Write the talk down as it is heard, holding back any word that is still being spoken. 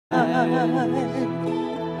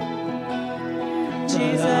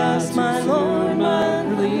Jesus, my Lord, my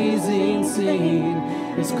pleasing scene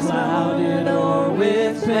is clouded o'er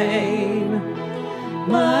with pain.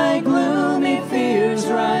 My gloomy fears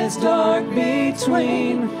rise dark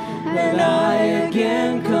between, and I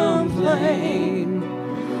again complain.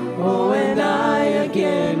 Oh, and I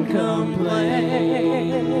again complain.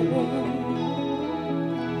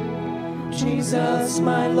 Jesus,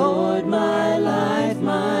 my Lord, my life,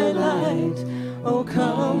 my light, oh,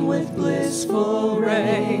 come with blissful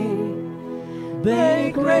ray.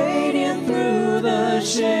 Break radiant through the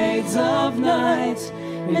shades of night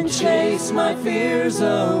and chase my fears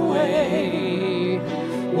away.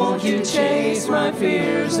 Won't you chase my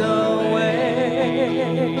fears away?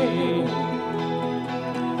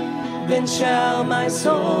 Then shall my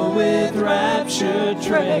soul with rapture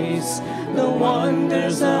trace the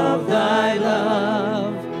wonders of thy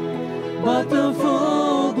love. But the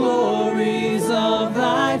full glories of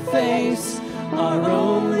thy face are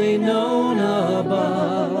only known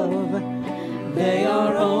above. They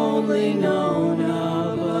are only known above.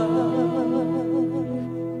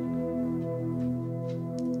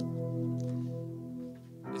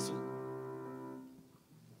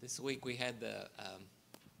 This week we had the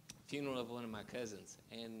funeral of one of my cousins,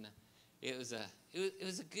 and it was a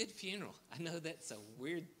good funeral. I know that's a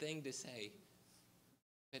weird thing to say,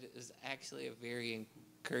 but it was actually a very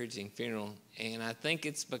encouraging funeral. And I think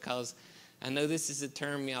it's because I know this is a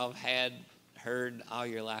term y'all have heard all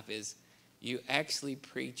your life, is you actually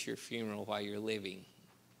preach your funeral while you're living,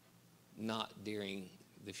 not during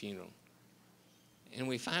the funeral. And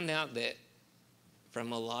we find out that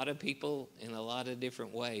from a lot of people in a lot of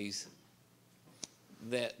different ways,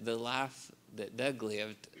 that the life that Doug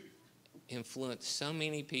lived influenced so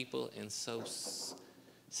many people in such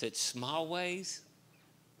small ways,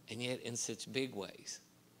 and yet in such big ways.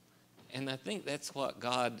 And I think that's what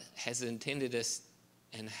God has intended us,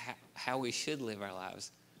 and how we should live our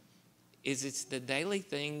lives, is it's the daily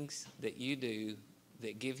things that you do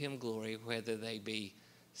that give him glory, whether they be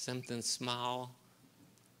something small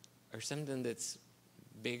or something that's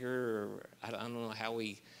bigger, or I don't know how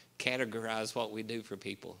we categorize what we do for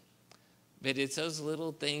people. But it's those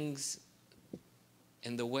little things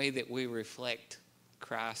and the way that we reflect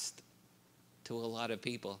Christ to a lot of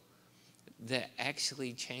people that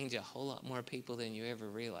actually change a whole lot more people than you ever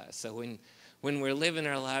realize. So when we're living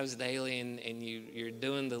our lives daily and you're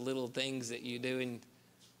doing the little things that you do, and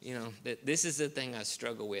you know that this is the thing I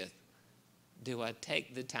struggle with. Do I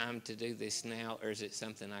take the time to do this now, or is it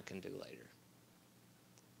something I can do later?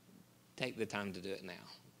 Take the time to do it now.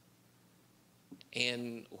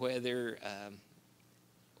 And whether,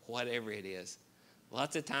 whatever it is,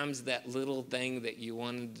 lots of times that little thing that you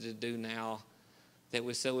wanted to do now that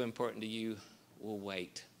was so important to you will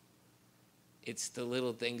wait. It's the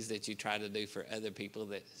little things that you try to do for other people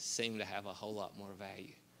that seem to have a whole lot more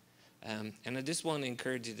value. And I just want to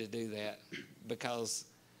encourage you to do that, because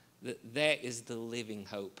that is the living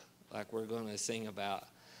hope, like we're going to sing about,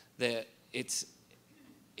 that it's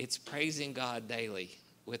praising God daily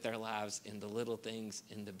with our lives in the little things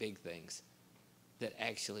and the big things that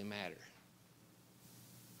actually matter.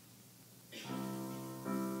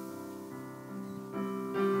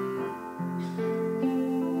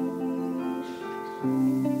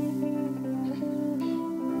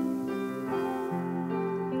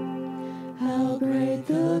 How great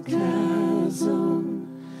the chasm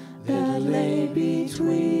that lay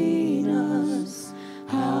between us,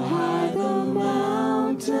 how high the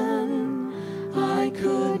mountain I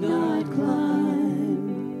could not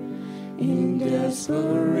climb. In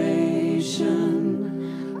desperation,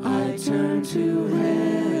 I turned to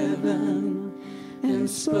heaven and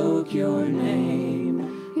spoke your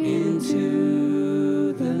name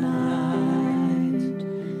into the night.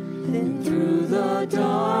 Then through the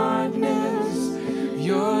darkness,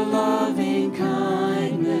 your loving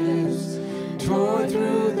kindness tore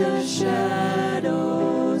through the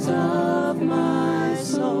shadows of my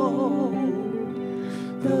soul.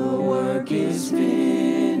 The work is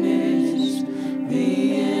finished,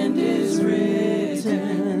 the end is written.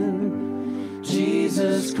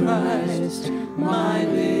 Jesus Christ, my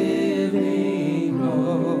living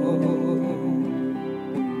hope.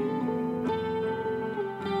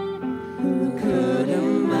 Who could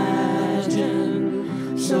imagine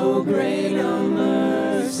so great a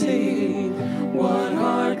mercy? What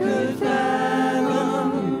heart could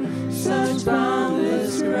fathom such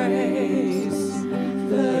boundless grace?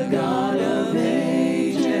 The God of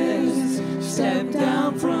ages stepped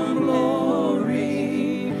down from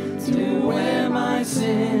glory to wear my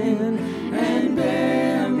sin and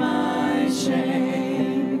bear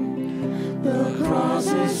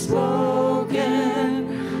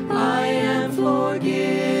spoken, I am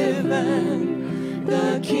forgiven.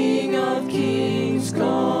 The King of Kings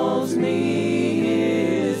calls me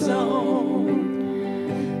his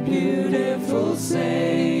own. Beautiful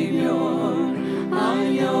Savior,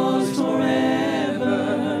 I'm yours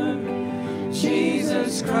forever.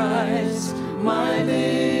 Jesus Christ, my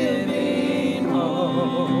living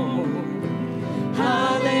hope.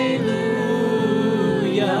 Hallelujah,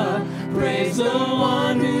 praise the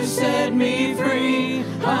one who set me free.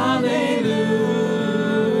 Hallelujah,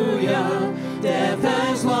 death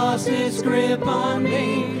has lost its grip on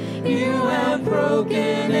me. You have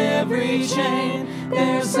broken every chain.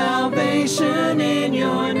 There's salvation in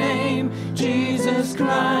your name, Jesus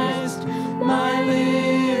Christ, my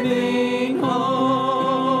living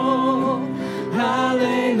hope.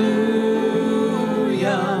 Hallelujah,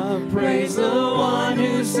 praise the one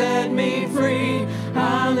who set me free.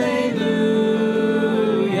 Hallelujah,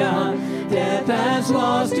 death has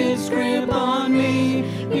lost its grip on me.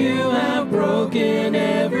 You have broken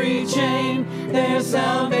every chain. There's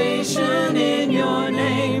salvation in your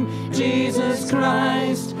name, Jesus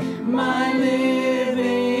Christ, my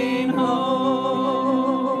living hope.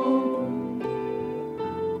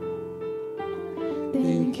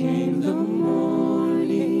 Then came the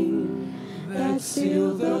morning that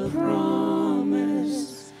sealed the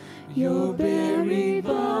promise. Your buried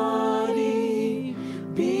body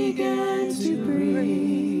began to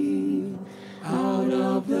breathe. Out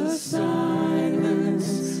of the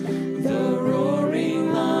silence, the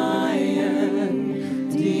roaring lion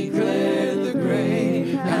declared the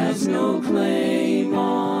grave has no claim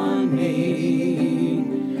on me.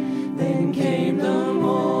 Then came the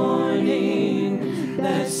morning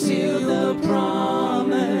that sealed the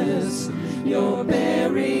promise. Your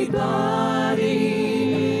buried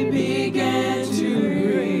body began to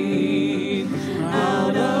breathe.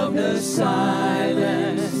 Out of the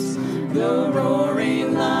silence, the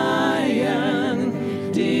roaring lion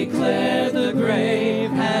declared the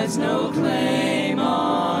grave has no claim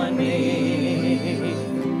on me.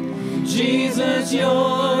 Jesus,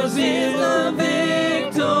 yours is the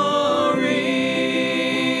victory.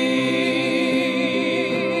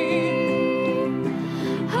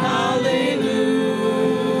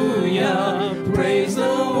 Hallelujah, praise the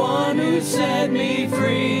one who set me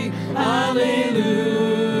free. Hallelujah,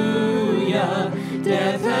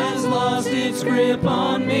 death has lost its grip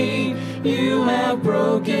on me. You have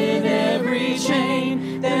broken every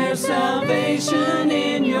chain. There's salvation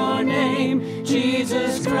in your name,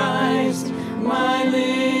 Jesus Christ, my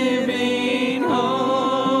living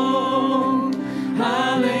hope.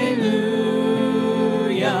 Hallelujah,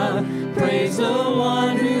 praise the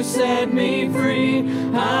one who set me free.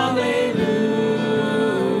 Hallelujah,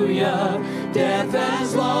 death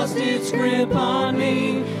has lost its grip on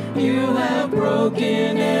me. You have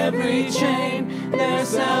broken every chain. There's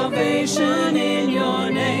salvation in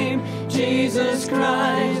your name, Jesus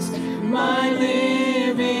Christ, my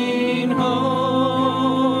living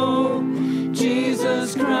hope.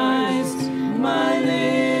 Jesus Christ, my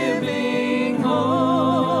living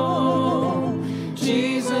hope.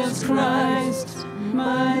 Jesus Christ,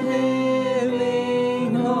 my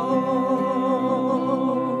living hope.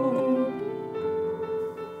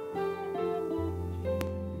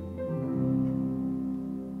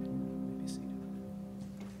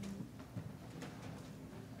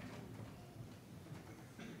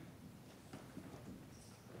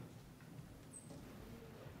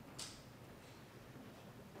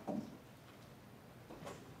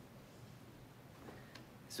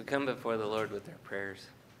 As we come before the Lord with our prayers,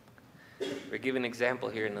 we're given an example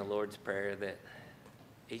here in the Lord's Prayer that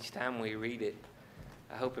each time we read it,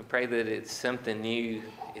 I hope and pray that it's something new.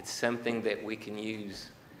 It's something that we can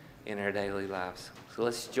use in our daily lives. So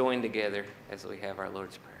let's join together as we have our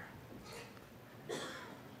Lord's Prayer.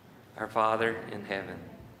 Our Father in heaven,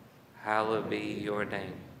 hallowed be your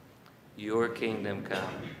name. Your kingdom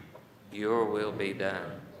come. Your will be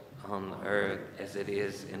done on earth as it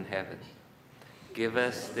is in heaven. Give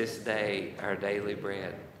us this day our daily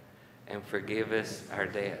bread, and forgive us our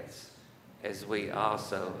debts, as we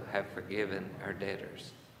also have forgiven our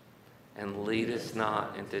debtors. And lead us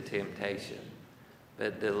not into temptation,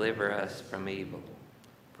 but deliver us from evil.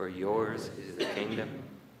 For yours is the kingdom,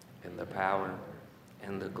 and the power,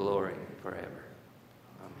 and the glory forever.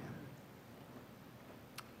 Amen.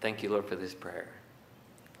 Thank you, Lord, for this prayer.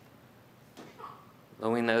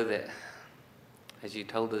 Lord, we know that as you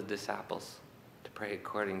told the disciples to pray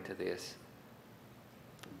according to this,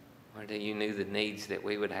 Lord, that you knew the needs that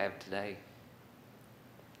we would have today.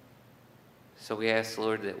 So we ask,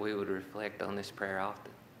 Lord, that we would reflect on this prayer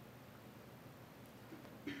often.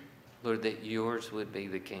 Lord, that yours would be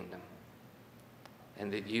the kingdom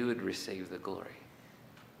and that you would receive the glory,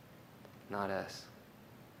 not us.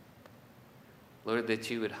 Lord, that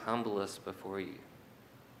you would humble us before you.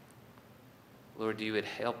 Lord, you would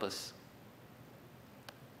help us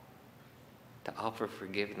to offer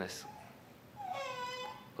forgiveness.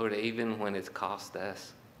 Lord, even when it's cost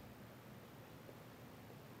us.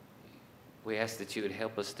 We ask that you would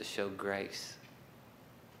help us to show grace.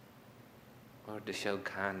 Lord, to show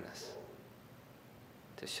kindness,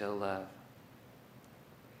 to show love.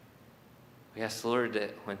 We ask, Lord,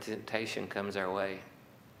 that when temptation comes our way,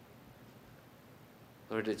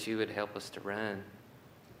 Lord, that you would help us to run,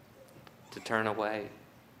 to turn away.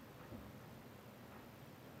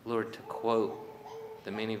 Lord, to quote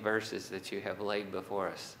the many verses that you have laid before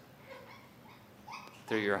us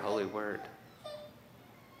through your holy word.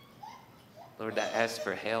 Lord, I ask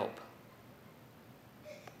for help.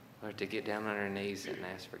 Lord, to get down on our knees and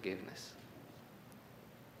ask forgiveness.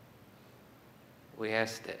 We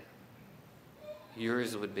ask that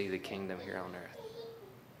yours would be the kingdom here on earth.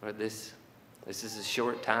 Lord, this is a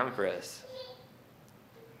short time for us.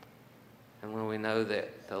 And when we know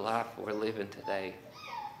that the life we're living today,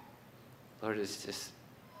 Lord, is just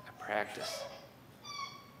a practice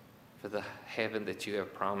for the heaven that you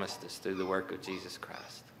have promised us through the work of Jesus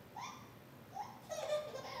Christ.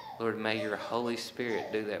 Lord, may your Holy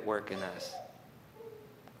Spirit do that work in us.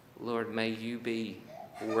 Lord, may you be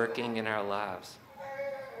working in our lives.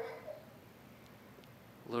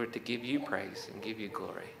 Lord, to give you praise and give you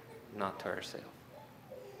glory, not to ourselves.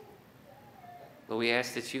 Lord, we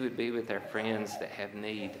ask that you would be with our friends that have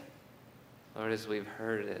need. Lord, as we've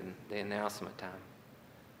heard in the announcement time,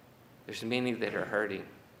 there's many that are hurting.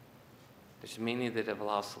 There's many that have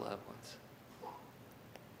lost loved ones.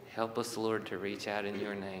 Help us, Lord, to reach out in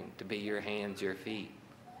your name, to be your hands, your feet,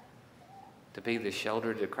 to be the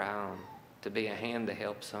shoulder to cry on, to be a hand to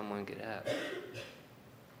help someone get up,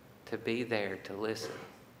 to be there to listen,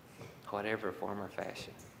 whatever form or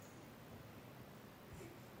fashion.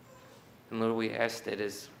 And Lord, we ask that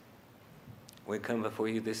as we come before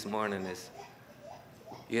you this morning, as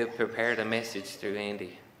you have prepared a message through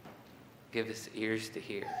Andy, give us ears to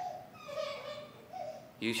hear.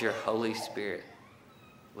 Use your Holy Spirit,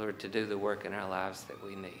 Lord, to do the work in our lives that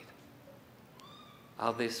we need.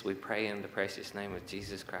 All this we pray in the precious name of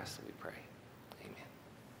Jesus Christ that we pray.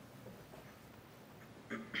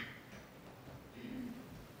 Amen.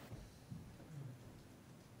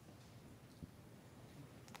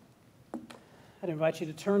 I'd invite you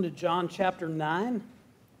to turn to John chapter 9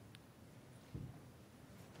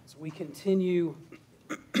 as we continue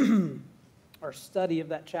our study of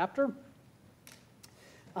that chapter.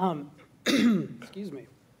 Excuse me.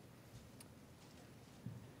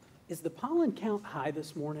 Is the pollen count high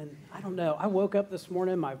this morning? I don't know. I woke up this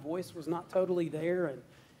morning, my voice was not totally there, and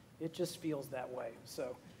it just feels that way.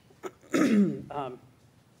 So,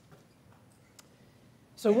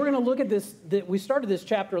 so we're going to look at this. We started this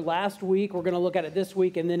chapter last week. We're going to look at it this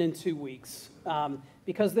week and then in 2 weeks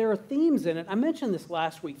because there are themes in it. I mentioned this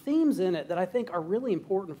last week. Themes in it that I think are really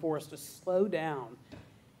important for us to slow down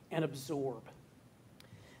and absorb.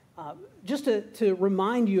 Just to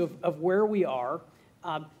remind you of where we are,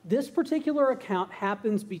 this particular account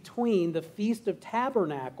happens between the Feast of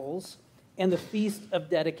Tabernacles and the Feast of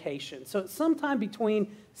Dedication. So it's sometime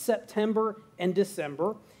between September and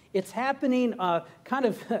December. It's happening kind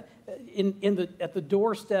of at the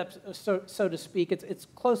doorstep, so to speak. It's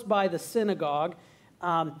close by the synagogue.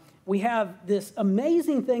 We have this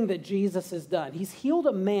amazing thing that Jesus has done. He's healed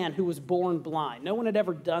a man who was born blind. No one had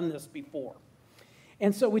ever done this before.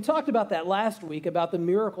 And so we talked about that last week, about the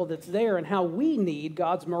miracle that's there and how we need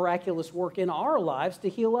God's miraculous work in our lives to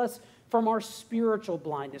heal us from our spiritual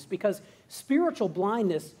blindness, because spiritual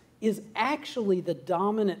blindness is actually the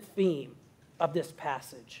dominant theme of this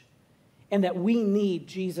passage, and that we need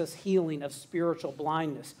Jesus' healing of spiritual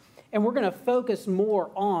blindness. And we're going to focus more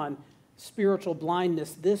on spiritual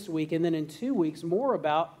blindness this week, and then in 2 weeks more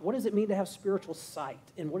about what does it mean to have spiritual sight,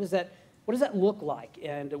 and what does that look like?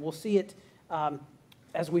 And we'll see it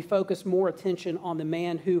as we focus more attention on the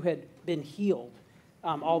man who had been healed,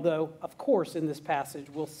 although, of course, in this passage,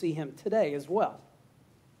 we'll see him today as well.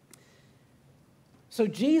 So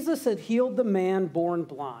Jesus had healed the man born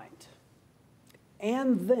blind.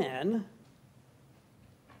 And then,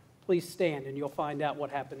 please stand and you'll find out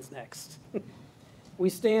what happens next. We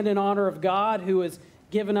stand in honor of God who has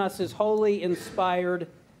given us his holy, inspired,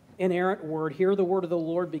 inerrant word. Hear the word of the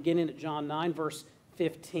Lord beginning at John 9, verse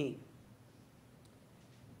 15.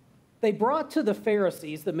 They brought to the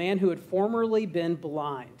Pharisees the man who had formerly been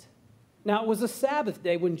blind. Now it was a Sabbath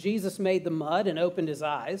day when Jesus made the mud and opened his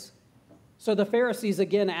eyes. So the Pharisees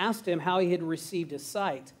again asked him how he had received his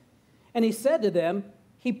sight. And he said to them,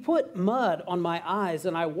 "He put mud on my eyes,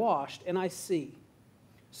 and I washed, and I see."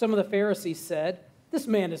 Some of the Pharisees said, "This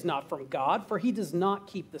man is not from God, for he does not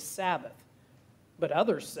keep the Sabbath." But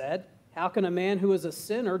others said, "How can a man who is a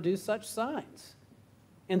sinner do such signs?"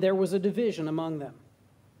 And there was a division among them.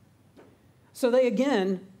 So they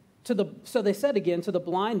said again to the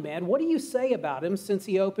blind man, "What do you say about him since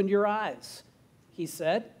he opened your eyes?" He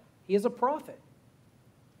said, "He is a prophet."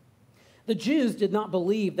 The Jews did not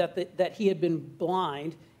believe that he had been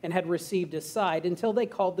blind and had received his sight until they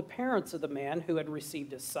called the parents of the man who had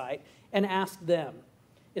received his sight and asked them,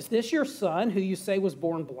 "Is this your son who you say was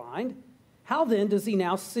born blind? How then does he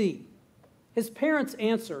now see?" His parents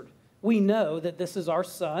answered, "We know that this is our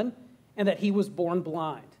son and that he was born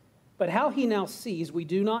blind. But how he now sees we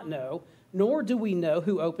do not know, nor do we know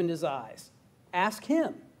who opened his eyes. Ask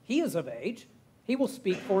him. He is of age. He will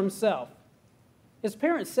speak for himself." His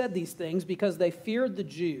parents said these things because they feared the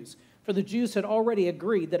Jews, for the Jews had already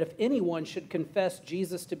agreed that if anyone should confess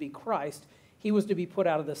Jesus to be Christ, he was to be put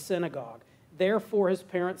out of the synagogue. Therefore his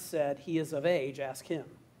parents said, "He is of age, ask him."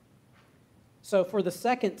 So for the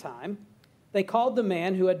second time, they called the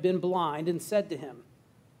man who had been blind and said to him,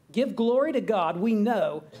 "Give glory to God. We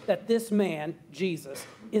know that this man, Jesus,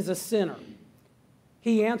 is a sinner."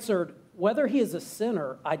 He answered, "Whether he is a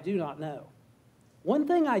sinner, I do not know. One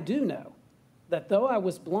thing I do know, that though I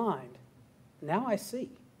was blind, now I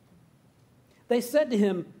see." They said to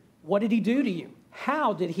him, "What did he do to you?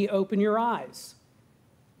 How did he open your eyes?"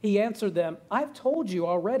 He answered them, "I've told you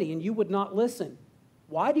already, and you would not listen.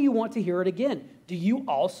 Why do you want to hear it again? Do you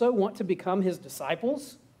also want to become his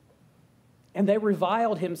disciples?" And they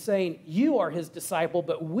reviled him, saying, "You are his disciple,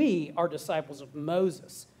 but we are disciples of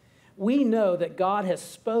Moses. We know that God has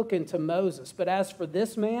spoken to Moses, but as for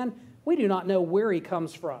this man, we do not know where he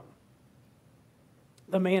comes from."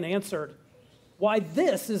 The man answered, "Why,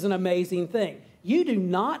 this is an amazing thing. You do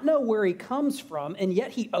not know where he comes from, and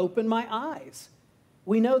yet he opened my eyes.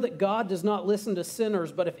 We know that God does not listen to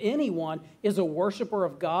sinners, but if anyone is a worshiper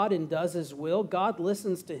of God and does his will, God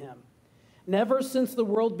listens to him. Never since the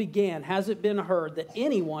world began has it been heard that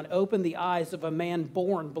anyone opened the eyes of a man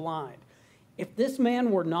born blind. If this man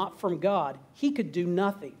were not from God, he could do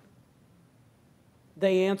nothing."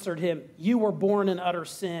 They answered him, "You were born in utter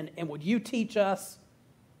sin, and would you teach us?"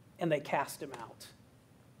 And they cast him out.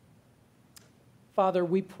 Father,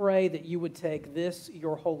 we pray that you would take this,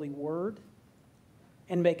 your holy word,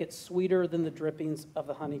 and make it sweeter than the drippings of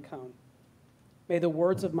the honeycomb. May the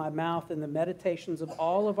words of my mouth and the meditations of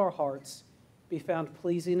all of our hearts be found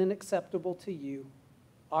pleasing and acceptable to you,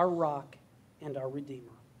 our rock and our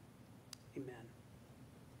Redeemer. Amen.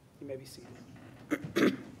 You may be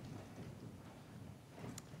seated.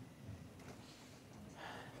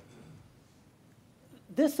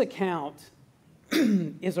 This account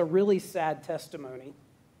is a really sad testimony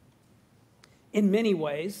in many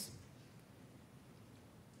ways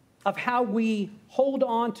of how we hold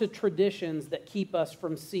on to traditions that keep us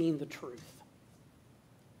from seeing the truth.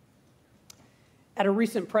 At a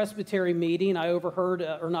recent Presbyterian meeting,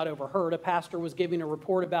 a pastor was giving a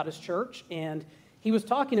report about his church, and he was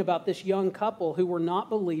talking about this young couple who were not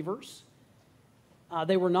believers.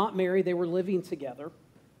 They were not married, they were living together.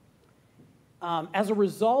 As a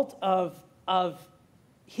result of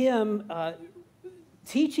him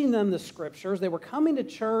teaching them the scriptures, they were coming to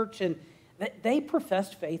church and they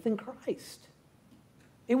professed faith in Christ.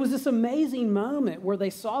 It was this amazing moment where they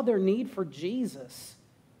saw their need for Jesus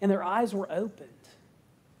and their eyes were opened.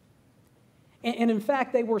 And in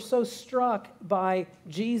fact, they were so struck by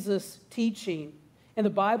Jesus' teaching and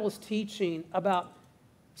the Bible's teaching about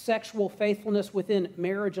sexual faithfulness within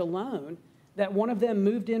marriage alone that one of them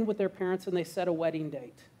moved in with their parents and they set a wedding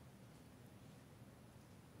date.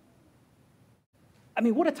 I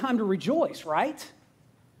mean, what a time to rejoice, right?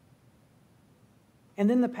 And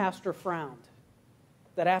then the pastor frowned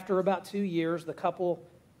that after about 2 years, the couple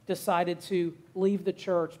decided to leave the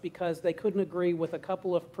church because they couldn't agree with a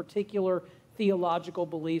couple of particular theological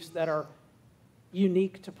beliefs that are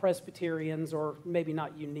unique to Presbyterians, or maybe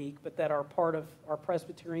not unique, but that are part of our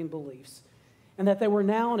Presbyterian beliefs, and that they were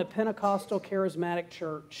now in a Pentecostal charismatic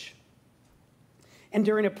church. And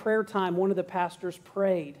during a prayer time, one of the pastors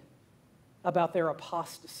prayed about their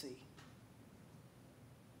apostasy.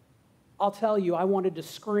 I'll tell you, I wanted to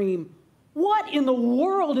scream, "What in the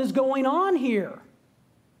world is going on here?"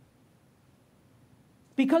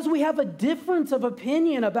 Because we have a difference of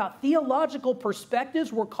opinion about theological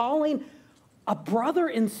perspectives, we're calling a brother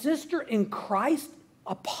and sister in Christ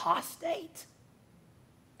apostate?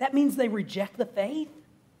 That means they reject the faith?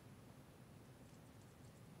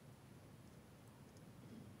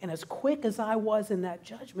 And as quick as I was in that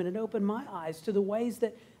judgment, it opened my eyes to the ways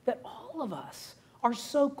that all of us are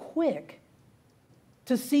so quick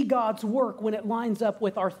to see God's work when it lines up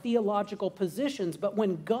with our theological positions. But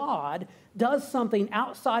when God does something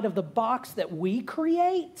outside of the box that we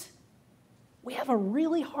create, we have a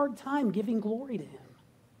really hard time giving glory to Him.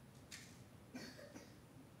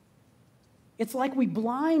 It's like we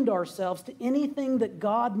blind ourselves to anything that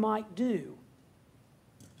God might do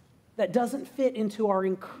that doesn't fit into our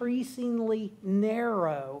increasingly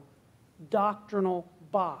narrow doctrinal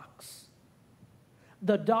box.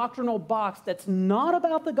 The doctrinal box that's not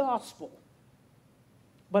about the gospel,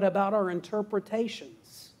 but about our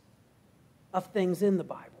interpretations of things in the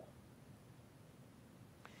Bible.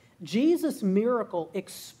 Jesus' miracle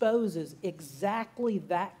exposes exactly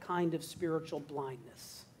that kind of spiritual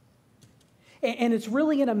blindness. And it's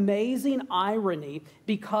really an amazing irony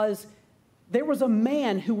because there was a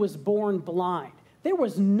man who was born blind. There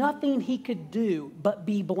was nothing he could do but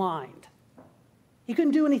be blind. He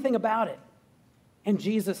couldn't do anything about it. And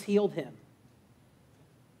Jesus healed him.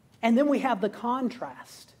 And then we have the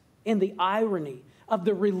contrast and the irony of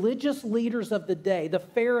the religious leaders of the day, the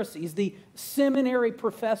Pharisees, the seminary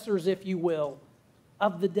professors, if you will,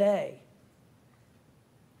 of the day,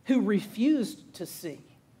 who refused to see,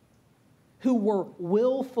 who were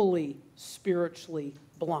willfully spiritually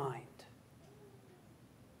blind.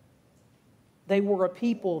 They were a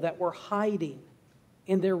people that were hiding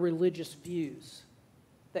in their religious views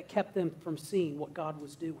that kept them from seeing what God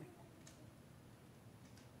was doing.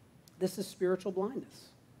 This is spiritual blindness.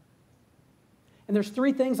 And there's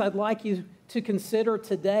three things I'd like you to consider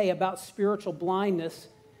today about spiritual blindness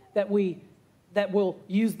that we'll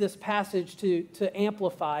use this passage to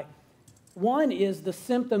amplify. One is the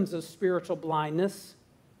symptoms of spiritual blindness.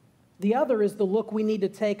 The other is the look we need to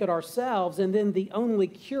take at ourselves, and then the only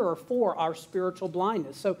cure for our spiritual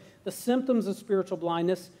blindness. So the symptoms of spiritual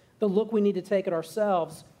blindness, the look we need to take at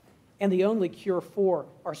ourselves, and the only cure for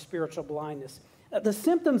our spiritual blindness. The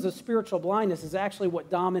symptoms of spiritual blindness is actually what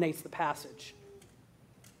dominates the passage.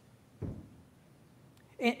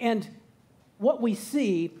 And what we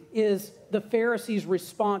see is the Pharisees'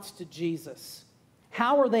 response to Jesus.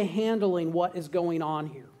 How are they handling what is going on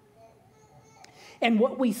here? And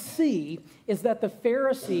what we see is that the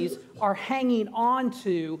Pharisees are hanging on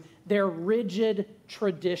to their rigid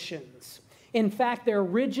traditions. In fact, their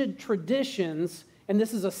rigid traditions, and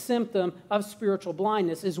this is a symptom of spiritual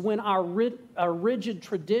blindness, is when our rigid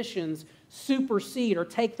traditions supersede or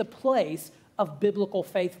take the place of biblical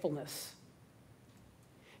faithfulness.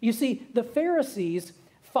 You see, the Pharisees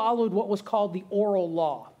followed what was called the oral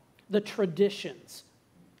law, the traditions,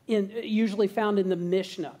 usually found in the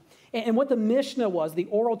Mishnah. And what the Mishnah was, the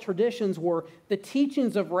oral traditions, were the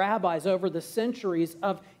teachings of rabbis over the centuries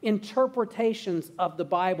of interpretations of the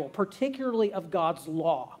Bible, particularly of God's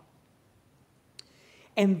law.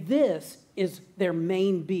 And this is their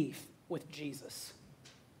main beef with Jesus.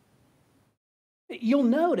 You'll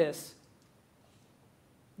notice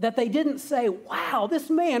that they didn't say, wow, this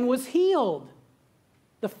man was healed.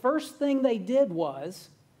 The first thing they did was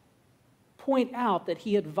point out that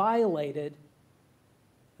he had violated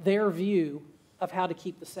their view of how to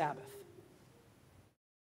keep the Sabbath.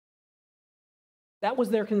 That was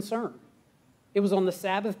their concern. It was on the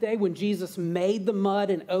Sabbath day when Jesus made the mud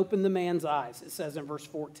and opened the man's eyes, it says in verse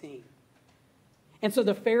 14. And so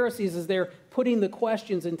the Pharisees, as they're putting the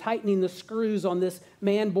questions and tightening the screws on this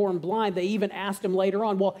man born blind, they even asked him later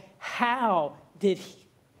on, well, how did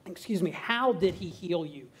he heal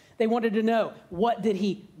you? They wanted to know, what did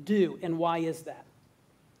he do and why is that?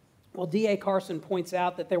 Well, D.A. Carson points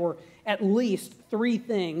out that there were at least three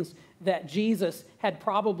things that Jesus had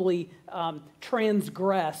probably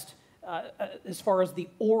transgressed as far as the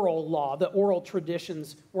oral law, the oral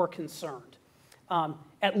traditions were concerned.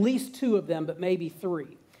 At least two of them, but maybe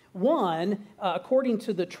three. One, according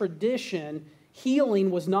to the tradition, healing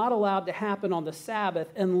was not allowed to happen on the Sabbath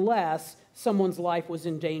unless someone's life was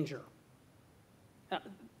in danger.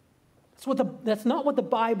 That's not what the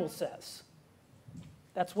Bible says.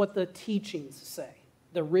 That's what the teachings say,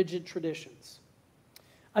 the rigid traditions.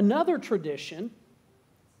 Another tradition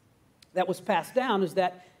that was passed down is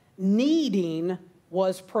that kneading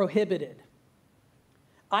was prohibited.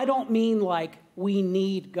 I don't mean like we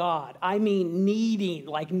need God. I mean kneading,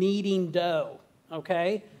 like kneading dough,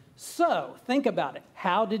 okay? So, think about it.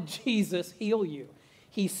 How did Jesus heal you?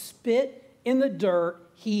 He spit in the dirt,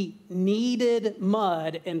 he kneaded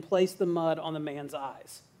mud, and placed the mud on the man's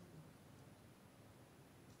eyes.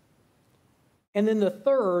 And then the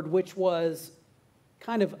third, which was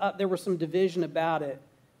kind of, there was some division about it,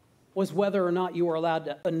 was whether or not you were allowed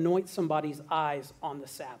to anoint somebody's eyes on the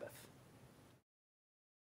Sabbath.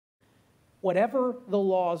 Whatever the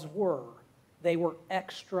laws were, they were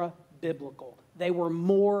extra biblical. They were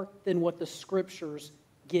more than what the scriptures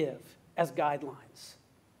give as guidelines.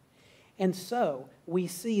 And so we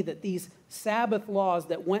see that these Sabbath laws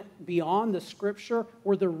that went beyond the scripture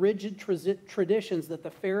were the rigid traditions that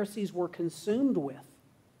the Pharisees were consumed with.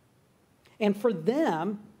 And for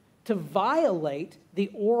them to violate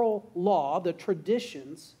the oral law, the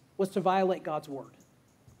traditions, was to violate God's word.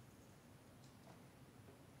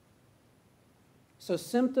 So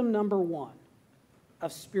symptom number one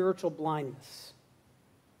of spiritual blindness,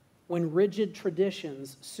 when rigid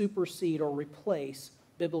traditions supersede or replace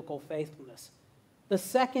biblical faithfulness. The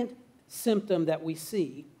second symptom that we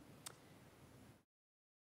see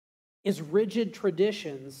is rigid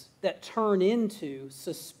traditions that turn into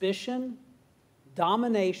suspicion,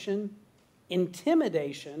 domination,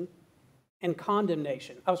 intimidation, and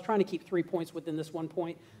condemnation. I was trying to keep 3 points within this 1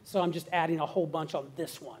 point, so I'm just adding a whole bunch on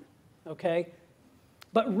this one, okay?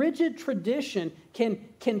 But rigid tradition can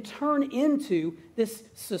turn into this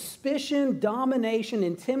suspicion, domination,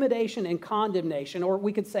 intimidation, and condemnation, or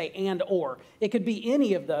we could say and or. It could be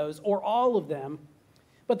any of those or all of them.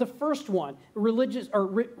 But the first one, rigid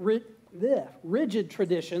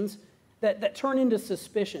traditions that turn into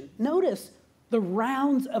suspicion. Notice the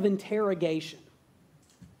rounds of interrogation.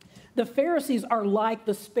 The Pharisees are like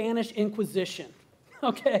the Spanish Inquisition,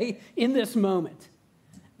 okay, in this moment.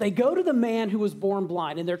 They go to the man who was born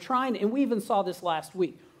blind, and they're trying, and we even saw this last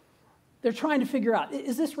week, they're trying to figure out,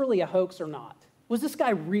 is this really a hoax or not? Was this guy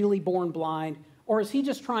really born blind, or is he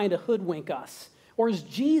just trying to hoodwink us? Or is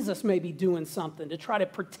Jesus maybe doing something to try to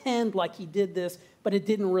pretend like he did this, but it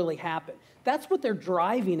didn't really happen? That's what they're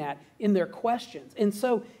driving at in their questions. And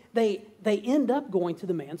so they end up going to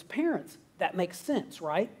the man's parents. That makes sense,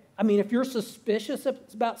 right? I mean, if you're suspicious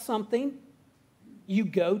about something, you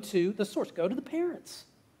go to the source, go to the parents.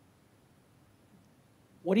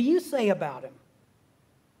 What do you say about him?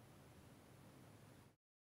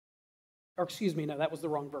 Or excuse me, no, that was the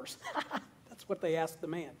wrong verse. That's what they asked the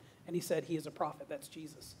man. And he said, he is a prophet. That's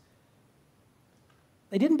Jesus.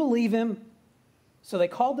 They didn't believe him, so they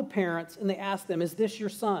called the parents and they asked them, is this your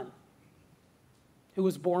son who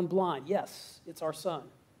was born blind? Yes, it's our son.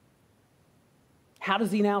 How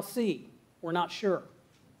does he now see? We're not sure.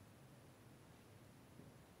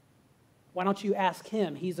 Why don't you ask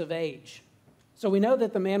him? He's of age. So we know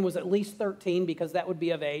that the man was at least 13 because that would be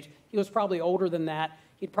of age. He was probably older than that.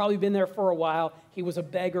 He'd probably been there for a while. He was a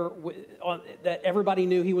beggar that everybody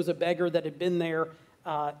knew he was a beggar that had been there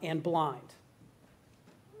and blind.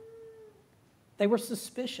 They were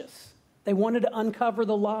suspicious. They wanted to uncover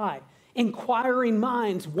the lie. Inquiring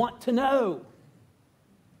minds want to know.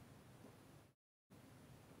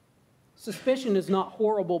 Suspicion is not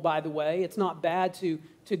horrible, by the way. It's not bad to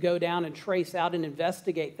go down and trace out and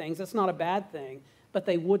investigate things. That's not a bad thing. But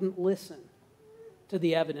they wouldn't listen to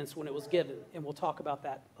the evidence when it was given. And we'll talk about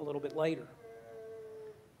that a little bit later.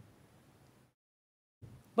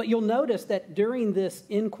 But you'll notice that during this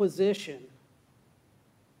inquisition,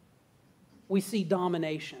 we see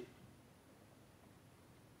domination.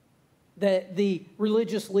 That the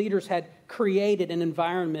religious leaders had created an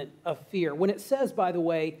environment of fear. When it says, by the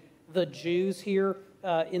way, the Jews here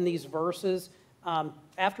in these verses,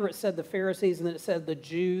 after it said the Pharisees and then it said the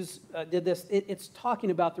Jews did this, it's talking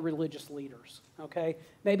about the religious leaders, okay?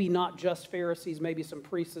 Maybe not just Pharisees, maybe some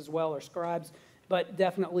priests as well or scribes, but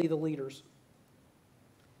definitely the leaders.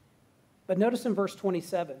 But notice in verse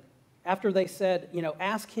 27, after they said,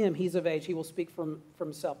 ask him, he's of age, he will speak from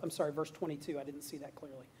himself. I'm sorry, verse 22, I didn't see that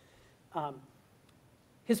clearly.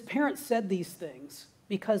 His parents said these things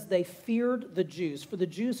because they feared the Jews. For the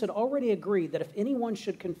Jews had already agreed that if anyone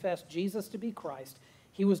should confess Jesus to be Christ,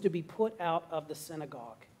 he was to be put out of the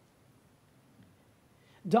synagogue.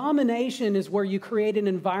 Domination is where you create an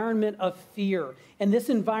environment of fear. And this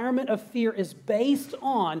environment of fear is based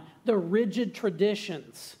on the rigid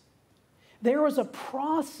traditions. There was a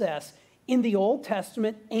process in the Old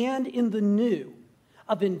Testament and in the New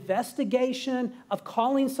of investigation, of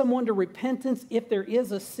calling someone to repentance if there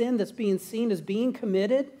is a sin that's being seen as being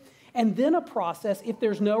committed, and then a process if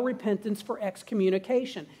there's no repentance for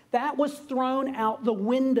excommunication. That was thrown out the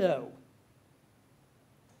window.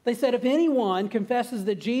 They said if anyone confesses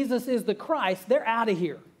that Jesus is the Christ, they're out of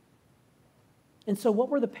here. And so what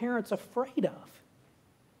were the parents afraid of?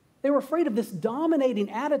 They were afraid of this dominating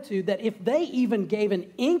attitude that if they even gave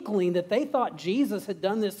an inkling that they thought Jesus had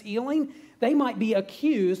done this healing, they might be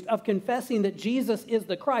accused of confessing that Jesus is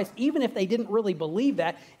the Christ, even if they didn't really believe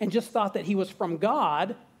that and just thought that he was from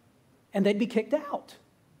God, and they'd be kicked out.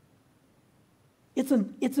 It's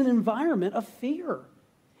an environment of fear.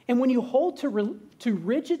 And when you hold to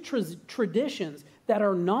rigid traditions that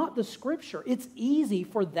are not the Scripture, it's easy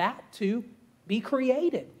for that to be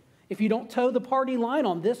created. If you don't toe the party line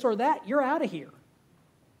on this or that, you're out of here.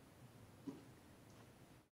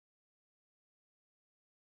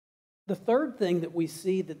 The third thing that we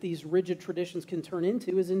see that these rigid traditions can turn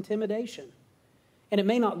into is intimidation. And it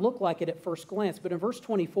may not look like it at first glance, but in verse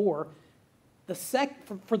 24,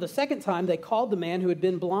 for the second time they called the man who had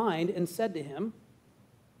been blind and said to him,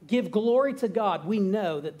 "Give glory to God. We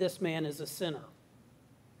know that this man is a sinner."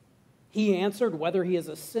 He answered, "Whether he is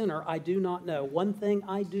a sinner, I do not know. One thing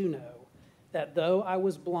I do know, that though I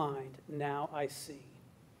was blind, now I see."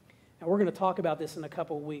 Now, we're going to talk about this in a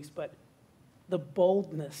couple of weeks, but the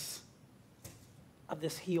boldness of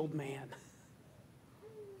this healed man,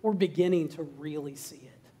 we're beginning to really see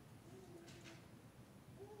it.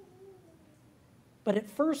 But at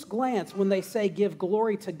first glance, when they say give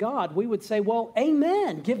glory to God, we would say, well,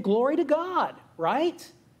 amen, give glory to God,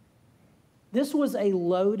 right? This was a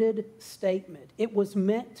loaded statement. It was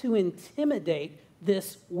meant to intimidate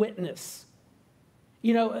this witness.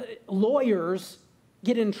 You know, lawyers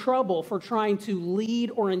get in trouble for trying to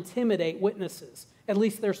lead or intimidate witnesses. At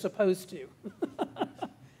least they're supposed to.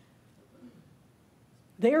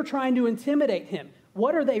 They are trying to intimidate him.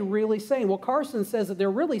 What are they really saying? Well, Carson says that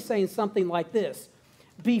they're really saying something like this: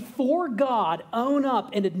 before God, own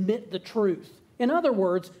up and admit the truth. In other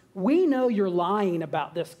words, we know you're lying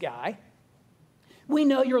about this guy. We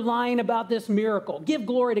know you're lying about this miracle. Give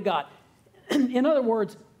glory to God. In other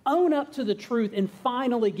words, own up to the truth and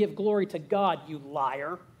finally give glory to God, you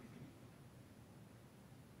liar.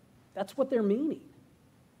 That's what they're meaning.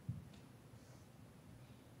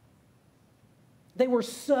 They were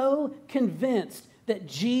so convinced that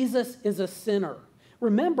Jesus is a sinner.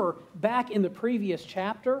 Remember, back in the previous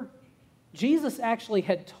chapter, Jesus actually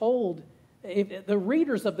had told the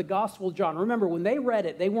readers of the Gospel of John, remember, when they read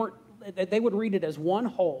it, they would read it as one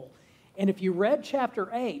whole. And if you read chapter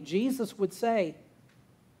 8, Jesus would say,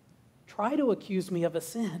 try to accuse me of a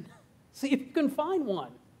sin. See if you can find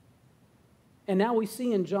one. And now we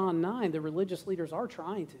see in John 9, the religious leaders are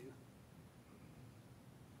trying to.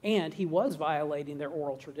 And he was violating their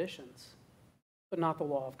oral traditions, but not the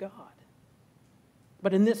law of God.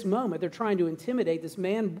 But in this moment, they're trying to intimidate this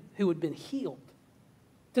man who had been healed,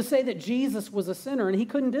 to say that Jesus was a sinner and he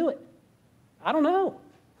couldn't do it. I don't know.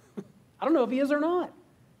 I don't know if he is or not.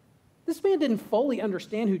 This man didn't fully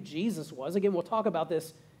understand who Jesus was. Again, we'll talk about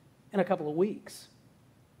this in a couple of weeks.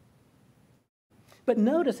 But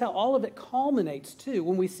notice how all of it culminates, too,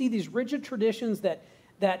 when we see these rigid traditions that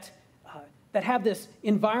have this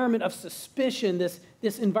environment of suspicion,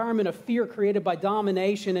 this environment of fear created by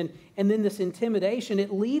domination, and then this intimidation.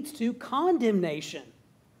 It leads to condemnation.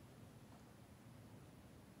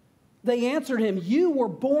 They answered him, "You were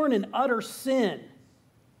born in utter sin,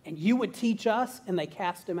 and you would teach us?" And they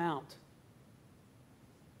cast him out.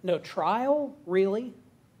 No trial, really.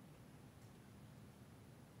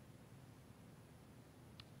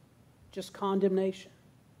 Just condemnation.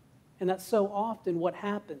 And that's so often what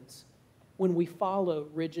happens when we follow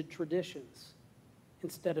rigid traditions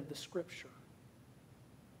instead of the Scripture.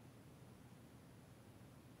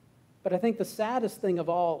 But I think the saddest thing of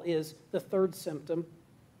all is the third symptom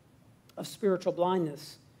of spiritual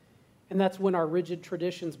blindness, and that's when our rigid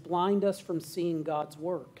traditions blind us from seeing God's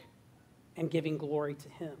work and giving glory to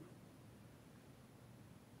Him.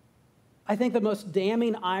 I think the most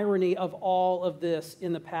damning irony of all of this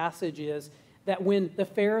in the passage is that when the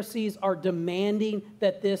Pharisees are demanding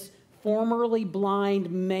that this formerly blind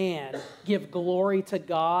man give glory to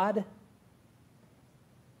God,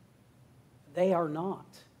 they are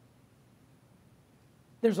not.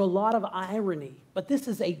 There's a lot of irony, but this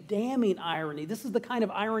is a damning irony. This is the kind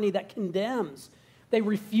of irony that condemns. They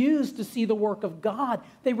refuse to see the work of God.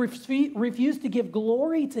 They refuse to give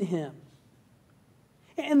glory to Him.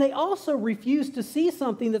 And they also refuse to see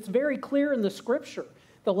something that's very clear in the Scripture.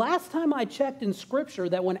 The last time I checked in Scripture,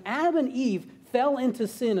 that when Adam and Eve fell into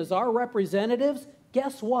sin as our representatives,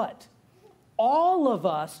 guess what? All of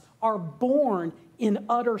us are born in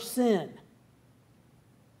utter sin.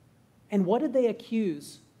 And what did they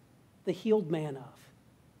accuse the healed man of?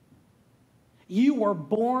 You were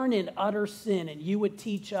born in utter sin, and you would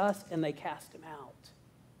teach us, and they cast him out.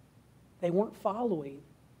 They weren't following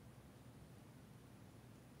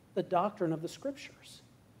the doctrine of the Scriptures.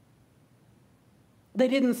 They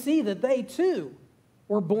didn't see that they too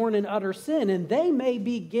were born in utter sin, and they may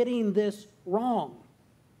be getting this wrong.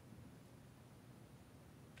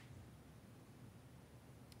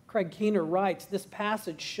 Craig Keener writes, this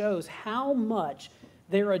passage shows how much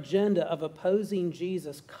Their agenda of opposing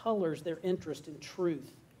Jesus colors their interest in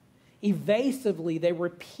truth. Evasively, they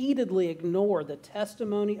repeatedly ignore the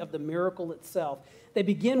testimony of the miracle itself. They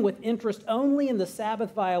begin with interest only in the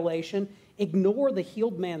Sabbath violation, ignore the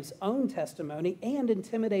healed man's own testimony, and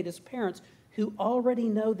intimidate his parents, who already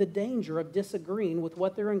know the danger of disagreeing with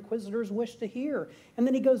what their inquisitors wish to hear. And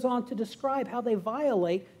then he goes on to describe how they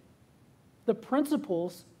violate the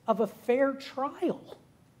principles of a fair trial.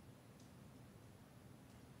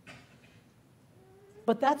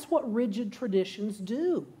 But that's what rigid traditions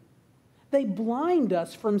do. They blind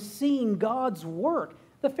us from seeing God's work.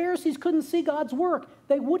 The Pharisees couldn't see God's work.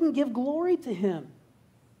 They wouldn't give glory to him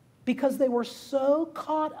because they were so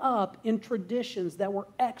caught up in traditions that were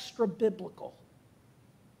extra biblical.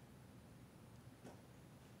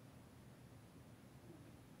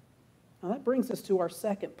 Now that brings us to our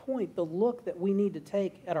second point, the look that we need to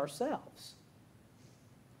take at ourselves.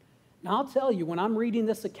 Now I'll tell you, when I'm reading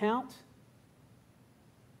this account,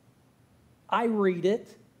 I read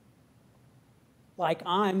it like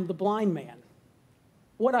I'm the blind man.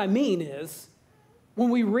 What I mean is, when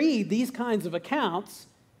we read these kinds of accounts,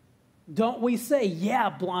 don't we say, yeah,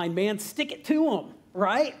 blind man, stick it to him,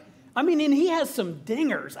 right? I mean, and he has some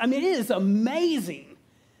dingers. I mean, it is amazing.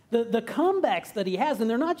 The comebacks that he has, and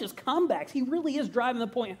they're not just comebacks. He really is driving the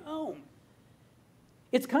point home.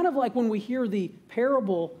 It's kind of like when we hear the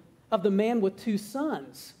parable of the man with two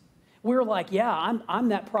sons. We're like, yeah, I'm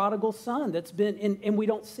that prodigal son that's been, and we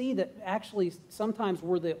don't see that actually sometimes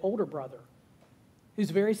we're the older brother who's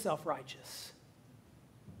very self-righteous.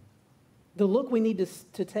 The look we need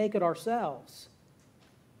to take at ourselves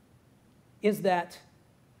is that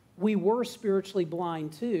we were spiritually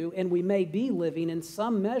blind too, and we may be living in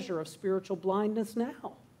some measure of spiritual blindness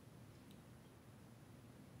now.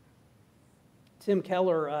 Tim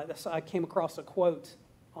Keller, I came across a quote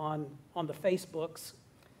on the Facebooks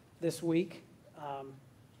this week.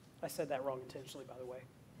 I said that wrong intentionally, by the way.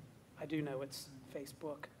 I do know it's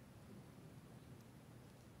Facebook.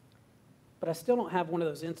 But I still don't have one of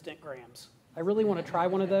those Instagrams. I really want to try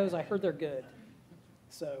one of those. I heard they're good.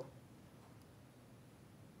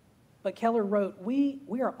 But Keller wrote, we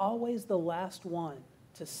are always the last one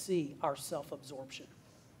to see our self-absorption.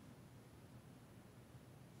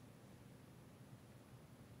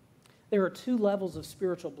 There are two levels of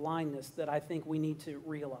spiritual blindness that I think we need to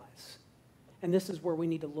realize. And this is where we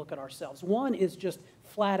need to look at ourselves. One is just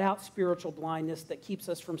flat-out spiritual blindness that keeps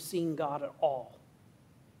us from seeing God at all.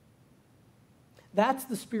 That's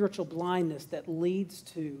the spiritual blindness that leads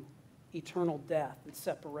to eternal death and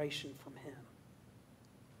separation from him.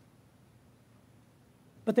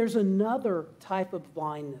 But there's another type of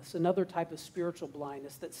blindness, another type of spiritual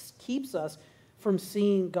blindness that keeps us from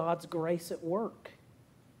seeing God's grace at work.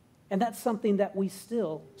 And that's something that we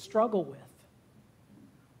still struggle with.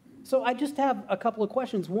 So I just have a couple of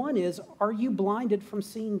questions. One is, are you blinded from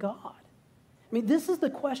seeing God? I mean, this is the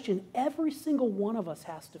question every single one of us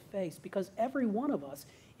has to face, because every one of us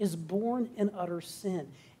is born in utter sin.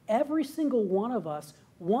 Every single one of us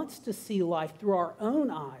wants to see life through our own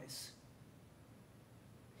eyes.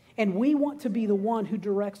 And we want to be the one who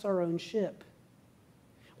directs our own ship.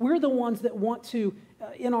 We're the ones that want to,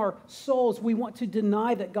 in our souls, we want to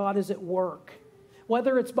deny that God is at work.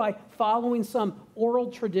 Whether it's by following some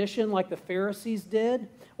oral tradition like the Pharisees did,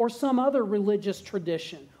 or some other religious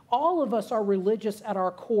tradition. All of us are religious at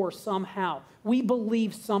our core somehow. We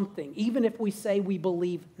believe something, even if we say we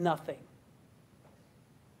believe nothing.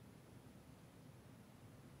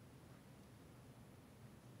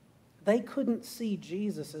 They couldn't see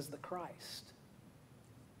Jesus as the Christ.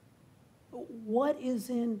 What is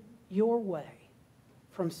in your way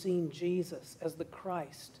from seeing Jesus as the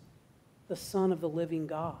Christ, the Son of the living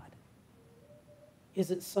God?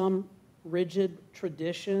 Is it some rigid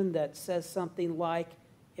tradition that says something like,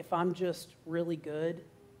 if I'm just really good,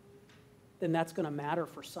 then that's going to matter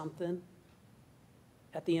for something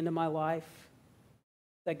at the end of my life?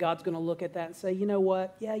 That God's going to look at that and say, you know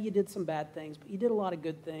what? Yeah, you did some bad things, but you did a lot of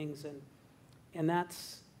good things, and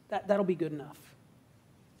that'll be good enough.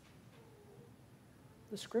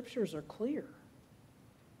 The scriptures are clear.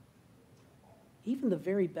 Even the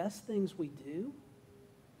very best things we do,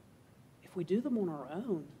 if we do them on our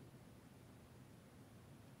own,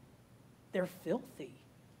 they're filthy.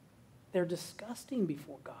 They're disgusting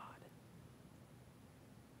before God.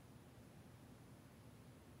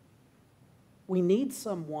 We need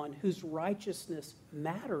someone whose righteousness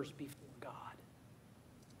matters before God.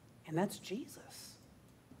 And that's Jesus.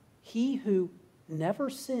 He who never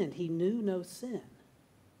sinned, he knew no sin,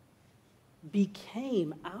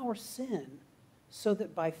 became our sin so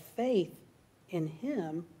that by faith in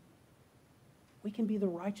him, we can be the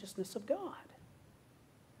righteousness of God.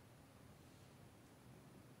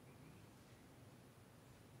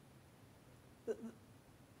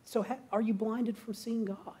 So are you blinded from seeing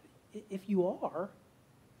God? If you are,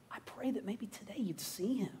 I pray that maybe today you'd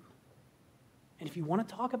see him. And if you want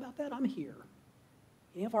to talk about that, I'm here.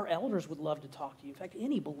 Any of our elders would love to talk to you. In fact,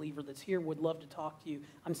 any believer that's here would love to talk to you.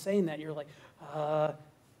 I'm saying that, and you're like, I'm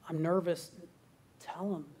nervous.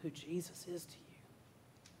 Tell them who Jesus is to you.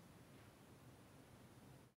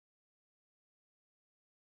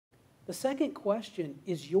 The second question,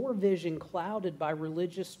 is your vision clouded by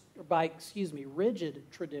rigid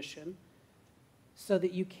tradition so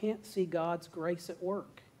that you can't see God's grace at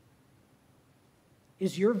work?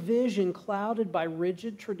 Is your vision clouded by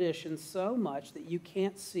rigid tradition so much that you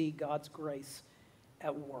can't see God's grace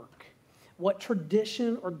at work? What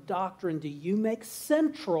tradition or doctrine do you make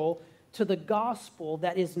central to the gospel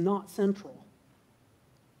that is not central?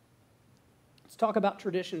 Let's talk about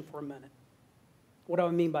tradition for a minute. What do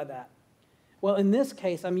I mean by that? Well, in this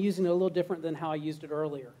case, I'm using it a little different than how I used it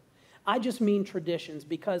earlier. I just mean traditions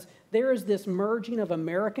because there is this merging of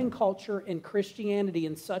American culture and Christianity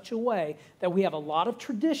in such a way that we have a lot of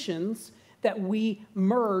traditions that we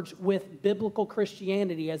merge with biblical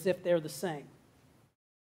Christianity as if they're the same.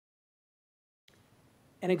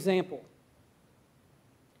 An example.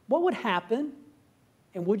 What would happen,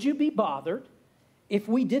 and would you be bothered, if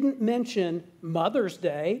we didn't mention Mother's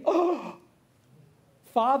Day,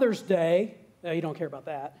 Father's Day, no, you don't care about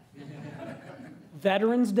that,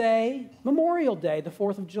 Veterans Day, Memorial Day, the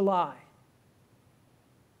 4th of July?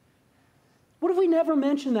 What if we never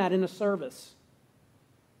mentioned that in a service?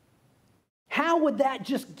 How would that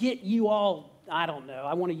just get you all, I don't know,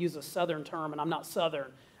 I want to use a Southern term, and I'm not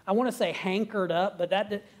Southern. I want to say hankered up, but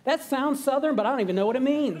that sounds Southern, but I don't even know what it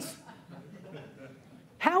means.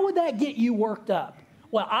 How would that get you worked up?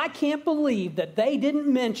 Well, I can't believe that they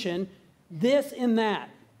didn't mention this and that.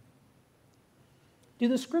 Do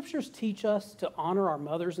the scriptures teach us to honor our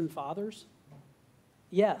mothers and fathers?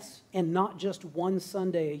 Yes, and not just one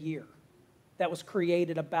Sunday a year. That was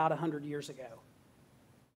created about 100 years ago.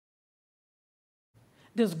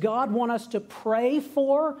 Does God want us to pray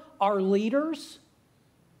for our leaders?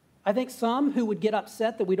 I think some who would get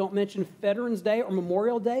upset that we don't mention Veterans Day or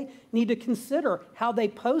Memorial Day need to consider how they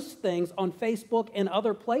post things on Facebook and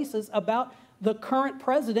other places about the current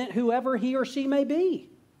president, whoever he or she may be.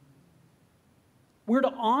 We're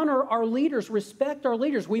to honor our leaders, respect our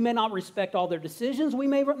leaders. We may not respect all their decisions. We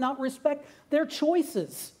may not respect their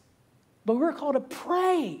choices. But we're called to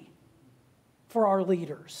pray for our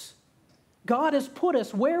leaders. God has put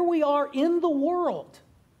us where we are in the world.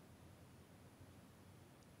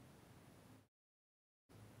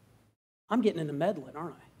 I'm getting into meddling,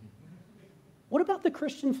 aren't I? What about the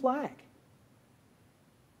Christian flag?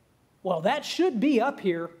 Well, that should be up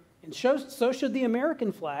here, and so should the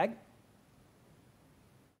American flag.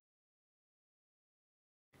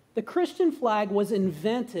 The Christian flag was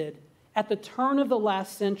invented at the turn of the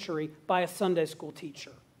last century by a Sunday school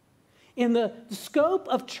teacher. In the scope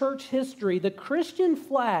of church history, the Christian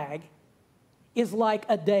flag is like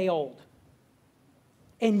a day old.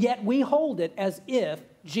 And yet we hold it as if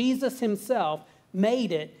Jesus himself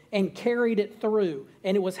made it and carried it through,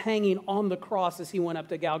 and it was hanging on the cross as he went up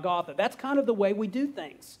to Golgotha. That's kind of the way we do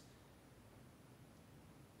things.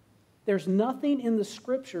 There's nothing in the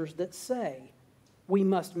scriptures that say we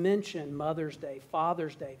must mention Mother's Day,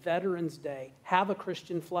 Father's Day, Veterans Day, have a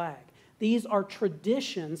Christian flag. These are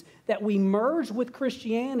traditions that we merge with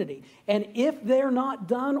Christianity. And if they're not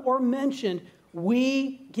done or mentioned,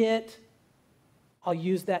 we get, I'll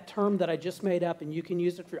use that term that I just made up, and you can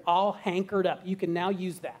use it for all hankered up. You can now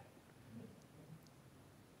use that.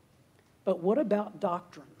 But what about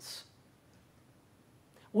doctrines?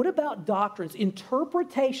 What about doctrines,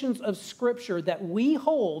 interpretations of Scripture that we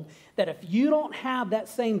hold that if you don't have that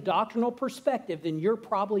same doctrinal perspective, then you're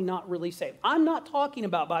probably not really saved? I'm not talking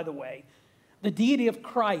about, by the way, the deity of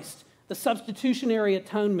Christ, the substitutionary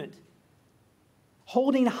atonement,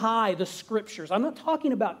 holding high the Scriptures. I'm not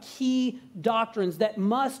talking about key doctrines that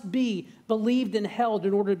must be believed and held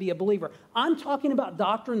in order to be a believer. I'm talking about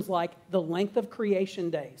doctrines like the length of creation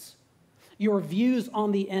days, your views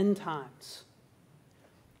on the end times,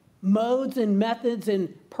 modes and methods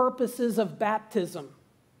and purposes of baptism,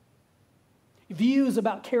 views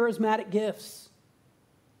about charismatic gifts,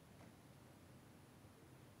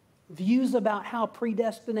 views about how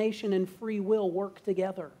predestination and free will work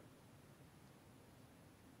together.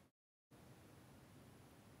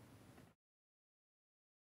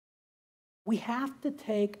 We have to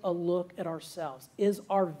take a look at ourselves. Is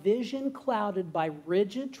our vision clouded by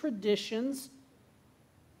rigid traditions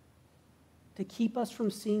to keep us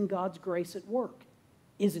from seeing God's grace at work?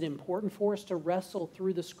 Is it important for us to wrestle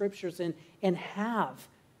through the Scriptures and have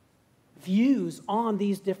views on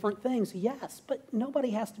these different things? Yes, but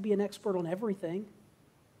nobody has to be an expert on everything.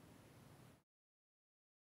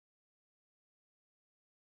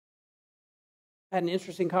 I had an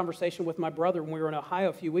interesting conversation with my brother when we were in Ohio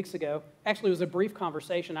a few weeks ago. Actually, it was a brief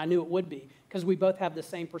conversation. I knew it would be because we both have the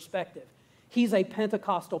same perspective. He's a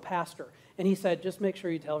Pentecostal pastor, and he said, just make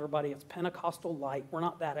sure you tell everybody it's Pentecostal light. We're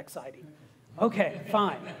not that exciting. Okay,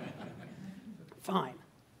 fine. Fine.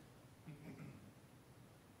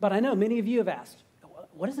 But I know many of you have asked,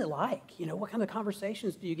 what is it like? What kind of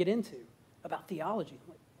conversations do you get into about theology?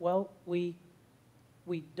 Well, we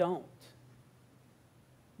don't.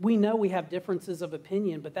 We know we have differences of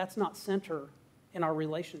opinion, but that's not center in our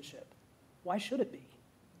relationship. Why should it be?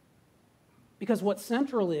 Because what's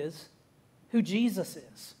central is who Jesus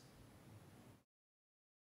is.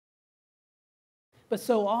 But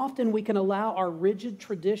so often we can allow our rigid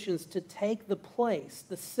traditions to take the place,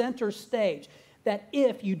 the center stage, that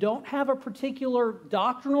if you don't have a particular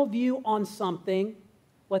doctrinal view on something,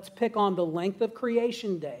 let's pick on the length of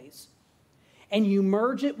creation days, and you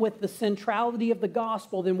merge it with the centrality of the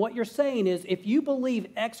gospel, then what you're saying is if you believe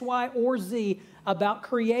X, Y, or Z about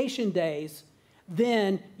creation days,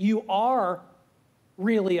 then you are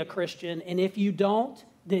really a Christian, and if you don't,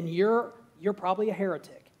 then you're probably a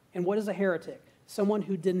heretic. And what is a heretic? Someone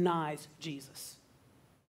who denies Jesus.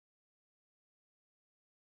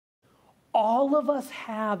 All of us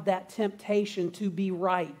have that temptation to be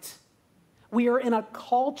right. We are in a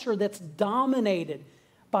culture that's dominated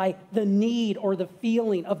by the need or the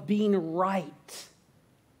feeling of being right.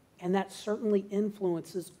 And that certainly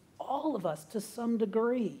influences all of us to some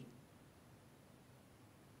degree.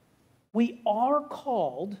 We are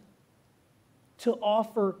called to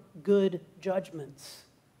offer good judgments,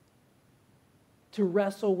 to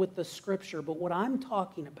wrestle with the Scripture. But what I'm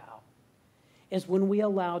talking about is when we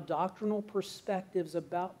allow doctrinal perspectives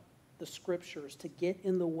about the Scriptures to get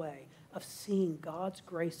in the way of seeing God's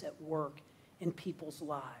grace at work in people's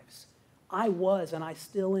lives. I was, and I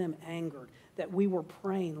still am, angered that we were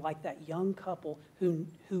praying like that young couple who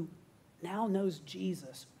now knows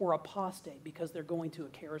Jesus or apostate because they're going to a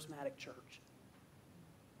charismatic church.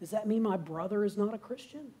 Does that mean my brother is not a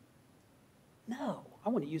Christian? No, I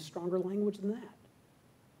want to use stronger language than that.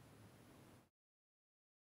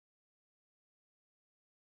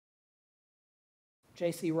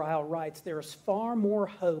 J.C. Ryle writes, there is far more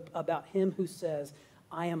hope about him who says,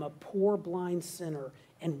 I am a poor blind sinner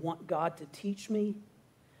and want God to teach me,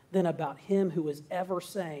 than about him who is ever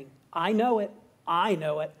saying, I know it,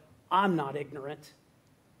 I'm not ignorant,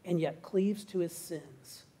 and yet cleaves to his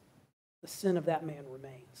sins. The sin of that man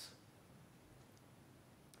remains.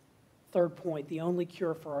 Third point, the only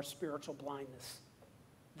cure for our spiritual blindness.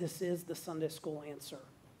 This is the Sunday school answer.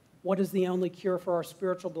 What is the only cure for our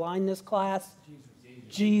spiritual blindness, class?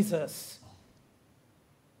 Jesus.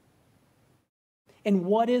 And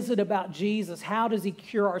what is it about Jesus? How does he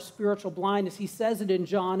cure our spiritual blindness? He says it in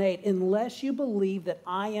John 8, unless you believe that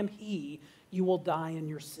I am he, you will die in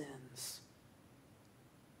your sins.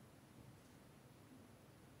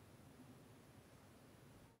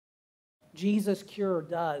 Jesus' cure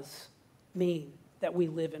does mean that we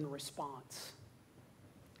live in response.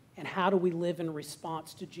 And how do we live in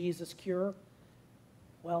response to Jesus' cure?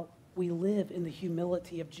 Well, we live in the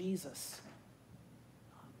humility of Jesus.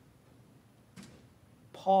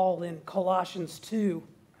 Paul in Colossians 2,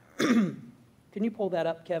 can you pull that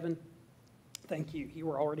up, Kevin? Thank you. You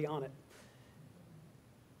were already on it.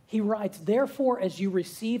 He writes, therefore, as you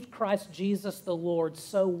received Christ Jesus the Lord,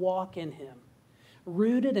 so walk in him,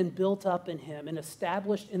 rooted and built up in him and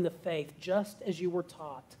established in the faith, just as you were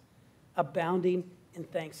taught, abounding in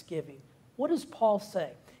thanksgiving. What does Paul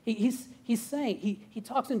say? He's saying, he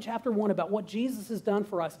talks in chapter 1 about what Jesus has done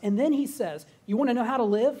for us. And then he says, you want to know how to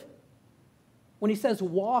live? When he says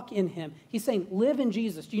walk in him, he's saying live in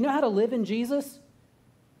Jesus. Do you know how to live in Jesus?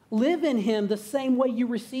 Live in him the same way you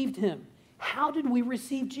received him. How did we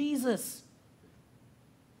receive Jesus?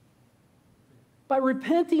 By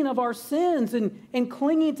repenting of our sins and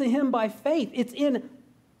clinging to him by faith. It's in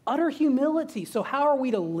utter humility. So how are we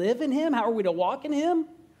to live in him? How are we to walk in him?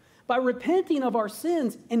 By repenting of our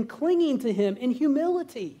sins and clinging to him in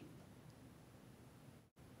humility.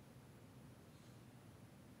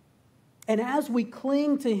 And as we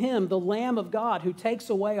cling to him, the Lamb of God who takes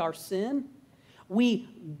away our sin, we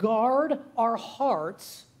guard our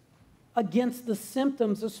hearts against the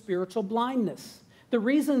symptoms of spiritual blindness. The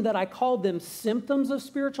reason that I called them symptoms of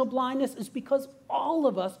spiritual blindness is because all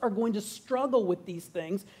of us are going to struggle with these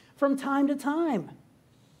things from time to time.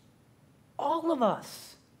 All of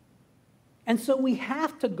us. And so we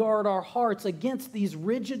have to guard our hearts against these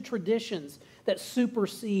rigid traditions that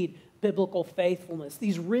supersede biblical faithfulness,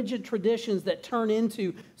 these rigid traditions that turn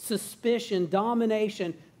into suspicion,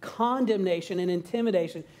 domination, condemnation, and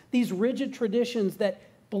intimidation, these rigid traditions that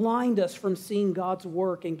blind us from seeing God's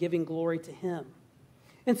work and giving glory to Him.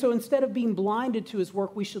 And so instead of being blinded to His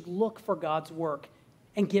work, we should look for God's work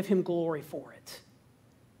and give Him glory for it.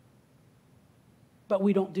 But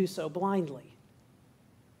we don't do so blindly.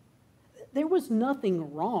 There was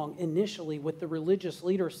nothing wrong initially with the religious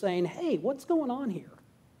leader saying, hey, what's going on here?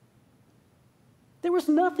 There was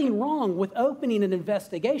nothing wrong with opening an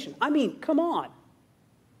investigation. I mean, come on.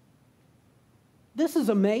 This is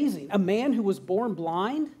amazing. A man who was born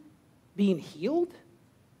blind being healed?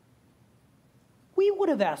 We would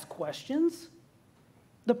have asked questions.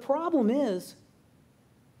 The problem is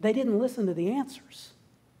they didn't listen to the answers.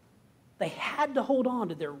 They had to hold on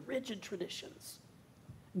to their rigid traditions.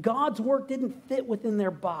 God's work didn't fit within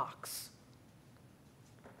their box.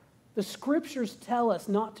 The scriptures tell us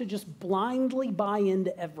not to just blindly buy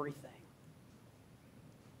into everything,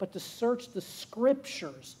 but to search the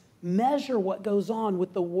scriptures, measure what goes on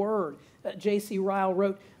with the word. J.C. Ryle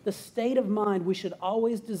wrote, the state of mind we should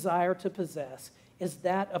always desire to possess is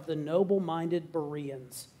that of the noble-minded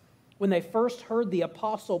Bereans. When they first heard the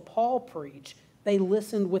Apostle Paul preach, they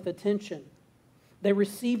listened with attention. They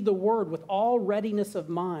received the word with all readiness of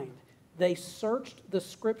mind. They searched the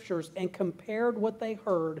scriptures and compared what they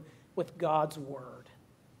heard with God's word.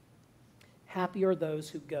 Happy are those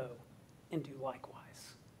who go and do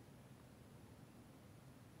likewise.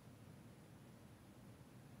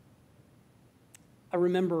 I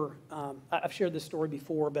remember, I've shared this story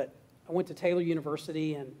before, but I went to Taylor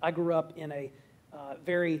University, and I grew up in a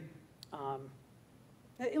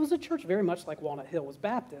it was a church very much like Walnut Hill. It was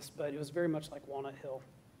Baptist, but it was very much like Walnut Hill.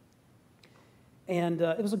 And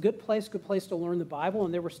it was a good place to learn the Bible,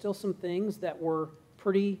 and there were still some things that were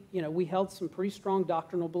pretty, we held some pretty strong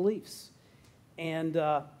doctrinal beliefs. And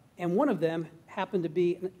one of them happened to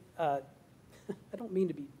be, I don't mean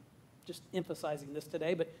to be just emphasizing this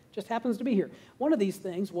today, but just happens to be here. One of these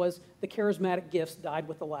things was the charismatic gifts died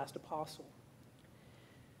with the last apostle.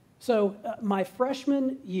 So my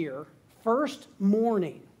freshman year, first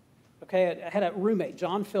morning, okay, I had a roommate,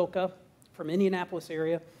 John Filka, from Indianapolis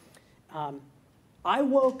area. I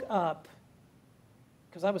woke up,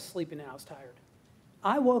 because I was sleeping and I was tired.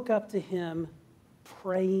 I woke up to him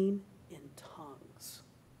praying in tongues.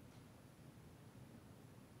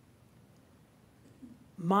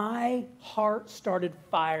 My heart started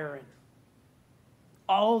firing.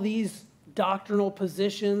 All these doctrinal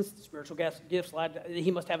positions, spiritual gifts,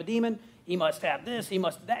 he must have a demon, he must have this, he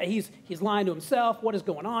must that, he's lying to himself, what is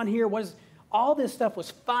going on here, all this stuff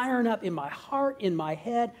was firing up in my heart, in my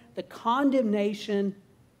head, the condemnation,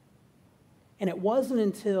 and it wasn't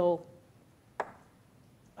until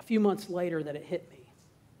a few months later that it hit me.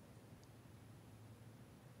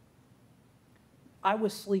 I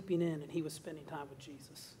was sleeping in and he was spending time with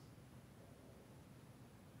Jesus.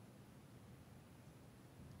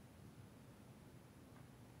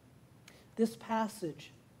 This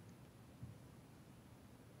passage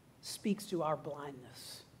speaks to our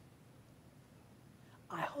blindness.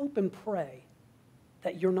 I hope and pray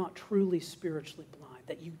that you're not truly spiritually blind,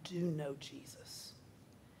 that you do know Jesus.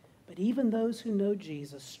 But even those who know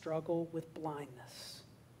Jesus struggle with blindness.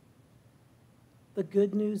 The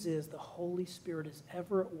good news is the Holy Spirit is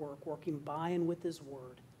ever at work, working by and with His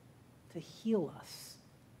Word to heal us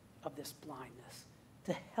of this blindness,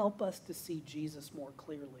 to help us to see Jesus more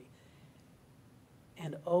clearly.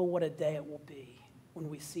 And oh, what a day it will be when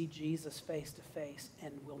we see Jesus face to face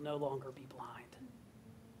and will no longer be blind.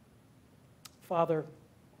 Father,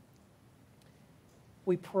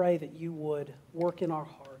 we pray that you would work in our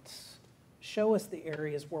hearts. Show us the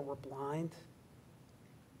areas where we're blind.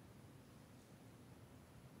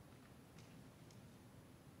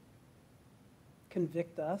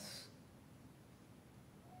 Convict us,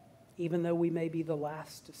 even though we may be the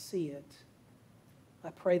last to see it. I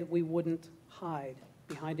pray that we wouldn't hide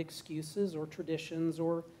behind excuses or traditions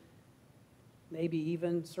or maybe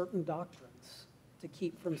even certain doctrines to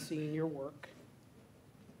keep from seeing your work.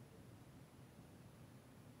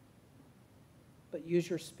 But use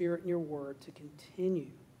your Spirit and your word to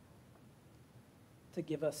continue to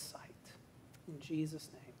give us sight. In Jesus'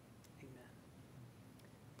 name, amen.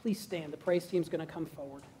 Please stand. The praise team's going to come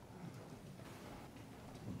forward.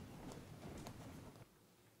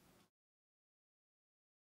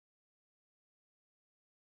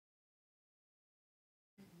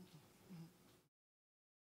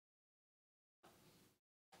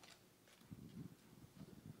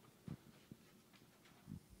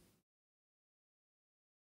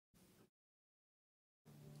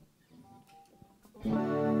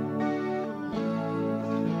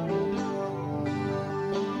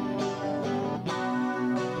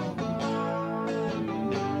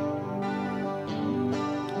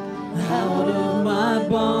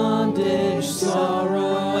 bondage,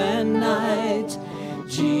 sorrow, and night.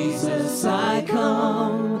 Jesus, I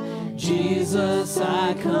come. Jesus,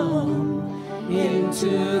 I come. Into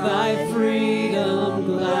thy freedom,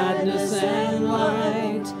 gladness, and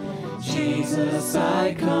light. Jesus,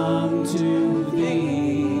 I come to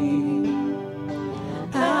thee.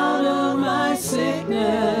 Out of my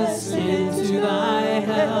sickness, into thy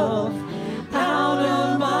health. Out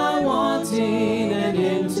of my wanting, and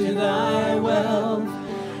into thy wealth.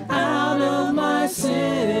 Out of my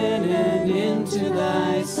sin, and into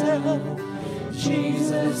thyself.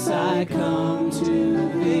 Jesus, I come to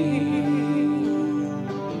thee.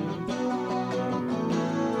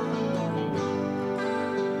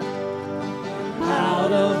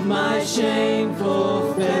 Out of my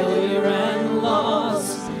shameful failure and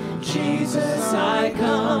loss, Jesus, I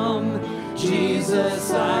come.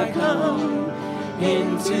 Jesus, I come.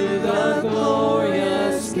 Into the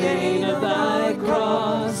glorious gain of thy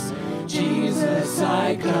cross, Jesus,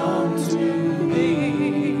 I come to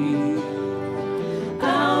thee.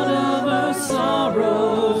 Out of our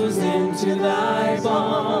sorrows, into thy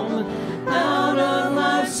balm. Out of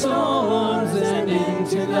life's storms, and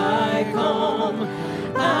into thy calm.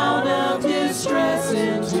 Out of distress,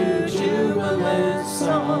 into jubilant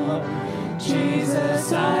song.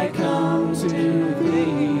 Jesus, I come to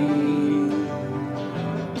thee.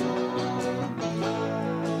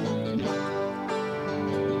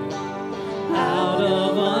 Out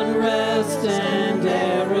of unrest and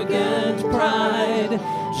arrogant pride,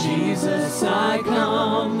 Jesus, I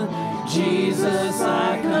come. Jesus,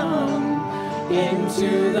 I come.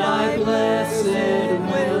 Into thy blessed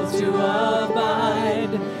will to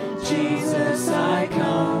abide. Jesus, I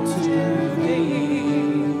come to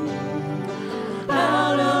thee.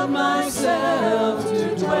 Out of myself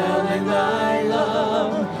to dwell in thy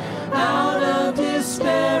love. Out of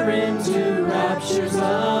despair into raptures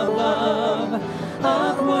of love.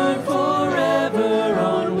 Upward forever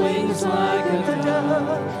on wings like a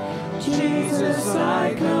dove. Jesus,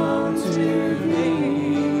 I come to thee.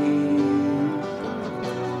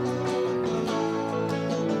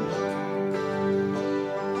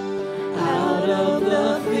 Out of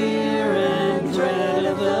the fear and dread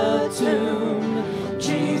of the tomb,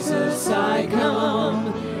 Jesus, I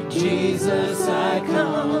come. Jesus, I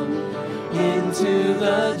come. Into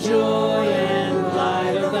the joy and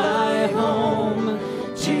light of thy home,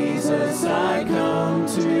 Jesus, I come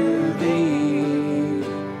to thee.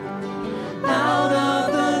 Out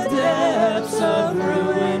of the depths of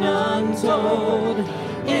ruin untold,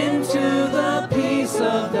 into the peace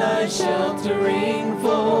of thy sheltering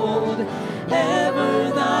fold,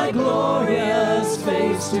 ever thy glorious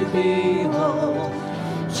face to behold,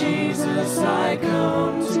 Jesus, I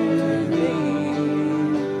come to thee.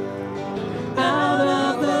 Out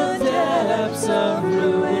of the depths of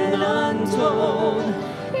ruin untold,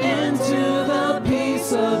 into the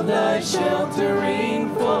peace of thy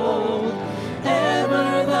sheltering fold,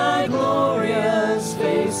 ever thy glorious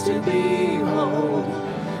face to behold,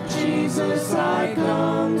 Jesus, I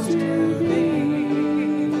come to thee.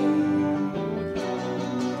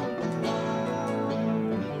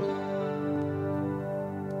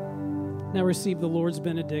 Now receive the Lord's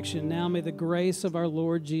benediction. Now may the grace of our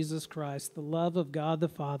Lord Jesus Christ, the love of God the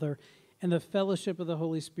Father, and the fellowship of the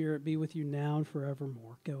Holy Spirit be with you now and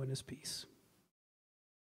forevermore. Go in his peace.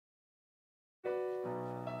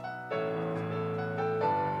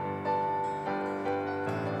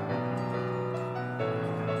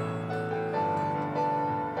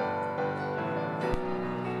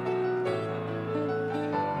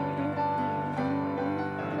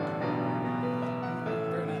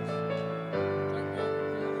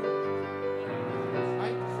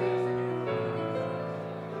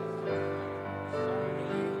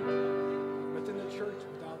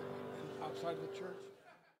 Outside of the church.